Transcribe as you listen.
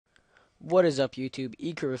What is up, YouTube?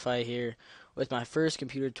 eCurify here with my first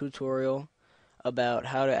computer tutorial about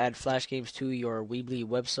how to add Flash games to your Weebly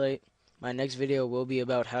website. My next video will be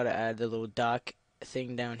about how to add the little dock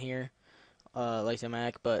thing down here, like the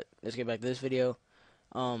Mac, but let's get back to this video.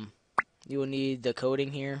 Um, you will need the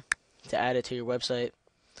coding here to add it to your website,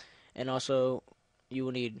 and also you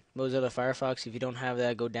will need Mozilla Firefox. If you don't have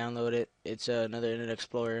that, go download it. It's another Internet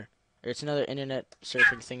Explorer, or it's another internet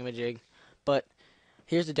surfing thingamajig, but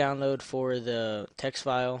here's the download for the text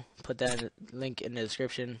file. Put that link in the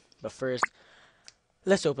description. But first,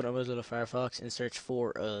 let's open up Mozilla Firefox and search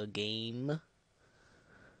for a game.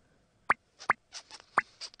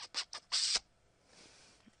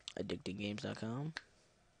 Addictinggames.com.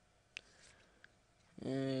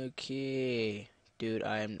 Okay, dude,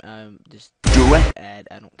 I'm just ad.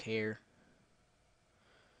 I don't care.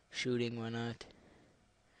 Shooting, why not?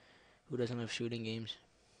 Who doesn't love shooting games?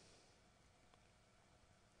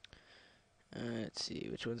 Let's see,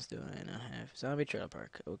 which ones do I not have? Zombie Trailer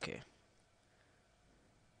Park. Okay.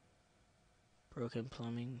 Broken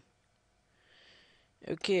Plumbing.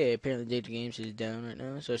 Okay, apparently Data Games is down right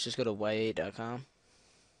now, so let's just go to y8.com.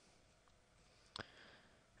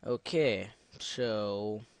 Okay,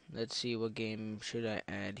 so let's see, what game should I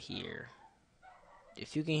add here.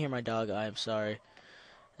 If you can hear my dog, I am sorry.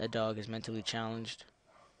 That dog is mentally challenged.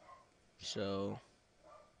 So,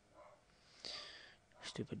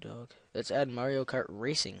 stupid dog. Let's add Mario Kart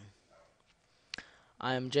Racing.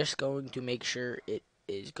 I am just going to make sure it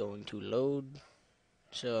is going to load.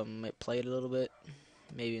 So I might play it a little bit.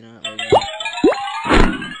 Maybe not. Maybe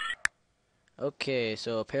not. Okay,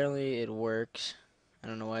 so apparently it works. I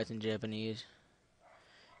don't know why it's in Japanese.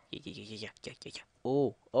 Yeah.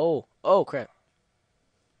 Oh, crap.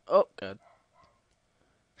 Oh, God.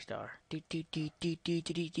 Star.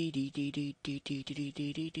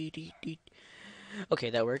 Okay,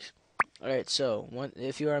 that works. Alright, so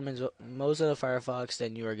if you are on Mozilla Firefox,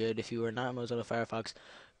 then you are good. If you are not Mozilla Firefox,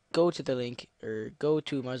 go to the link, or go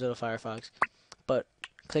to Mozilla Firefox, but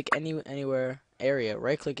click anywhere area,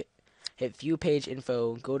 right click it, hit view page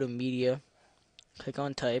info, go to media, click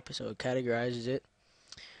on type, so it categorizes it.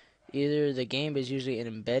 Either the game is usually an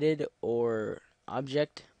embedded or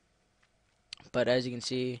object, but as you can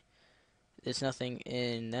see, there's nothing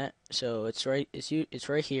in that, so it's right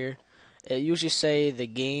here. It usually say the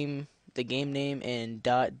game name and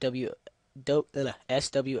 .swf,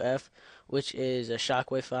 which is a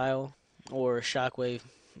shockwave file or shockwave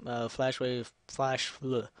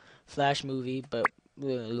flash movie, but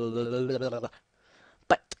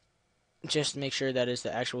just make sure that is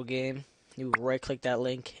the actual game. You right click that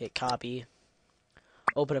link, hit copy,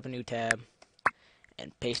 open up a new tab,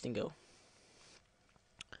 and paste and go.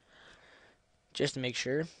 Just to make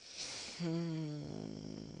sure.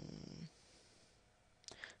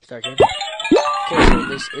 Start game. Okay, so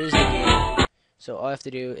this is the game. So all I have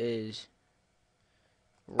to do is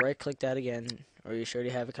right click that again, or you should already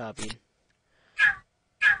have it copied.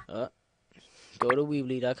 Go to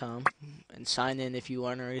Weebly.com and sign in if you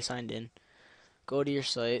aren't already signed in. Go to your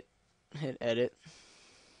site, hit edit,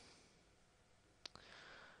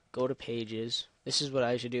 go to pages. This is what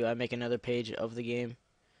I should do. I make another page of the game.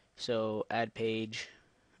 So add page,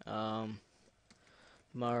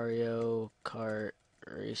 Mario Kart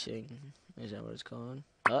Racing. Is that what it's called?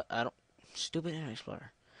 I don't. Stupid Internet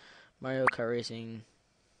Explorer. Mario Kart Racing.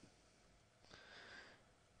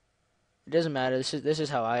 It doesn't matter. This is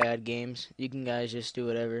how I add games. You can guys just do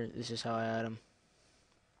whatever. This is how I add them.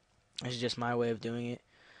 This is just my way of doing it.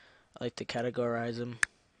 I like to categorize them,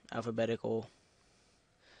 alphabetical.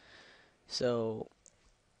 So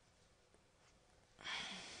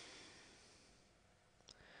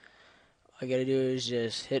all I gotta do is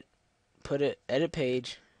just put it, edit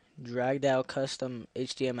page, dragged out custom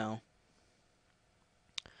HTML.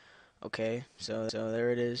 Okay, so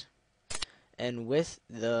there it is. And with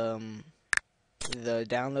the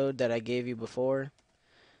download that I gave you before,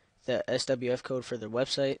 the SWF code for the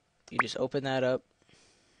website, you just open that up,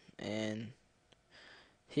 and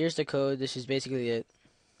here's the code. This is basically it.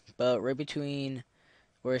 But right between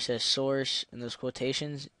where it says source and those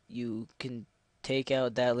quotations, you can take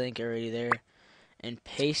out that link already there and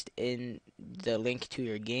paste in the link to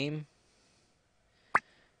your game.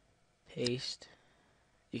 Paste.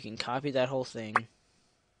 You can copy that whole thing.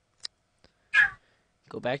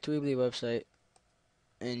 Go back to Weebly website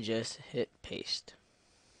and just hit paste.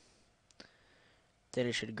 Then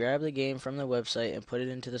it should grab the game from the website and put it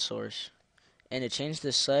into the source. And to change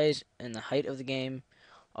the size and the height of the game,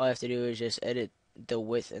 all I have to do is just edit the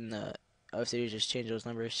width and all I have to do is just change those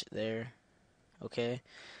numbers there. Okay?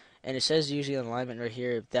 And it says usually alignment right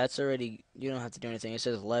here. If that's already, you don't have to do anything. It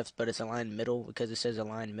says left, but it's aligned middle because it says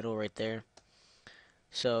aligned middle right there.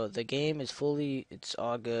 So the game is it's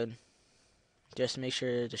all good. Just to make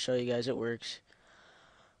sure to show you guys it works,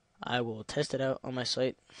 I will test it out on my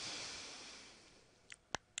site.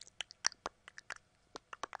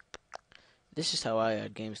 This is how I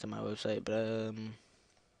add games to my website, but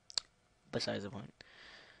besides the point.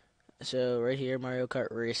 So right here, Mario Kart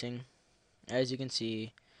Racing. As you can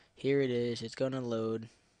see, here it is. It's gonna load.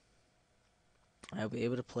 I'll be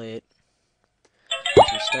able to play it.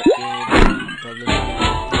 So start game. Blah, blah,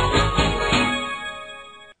 blah.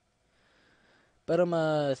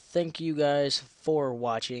 But thank you guys for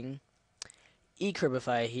watching.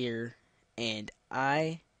 eCurbify here, and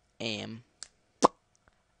I am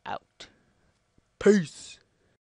out. Peace.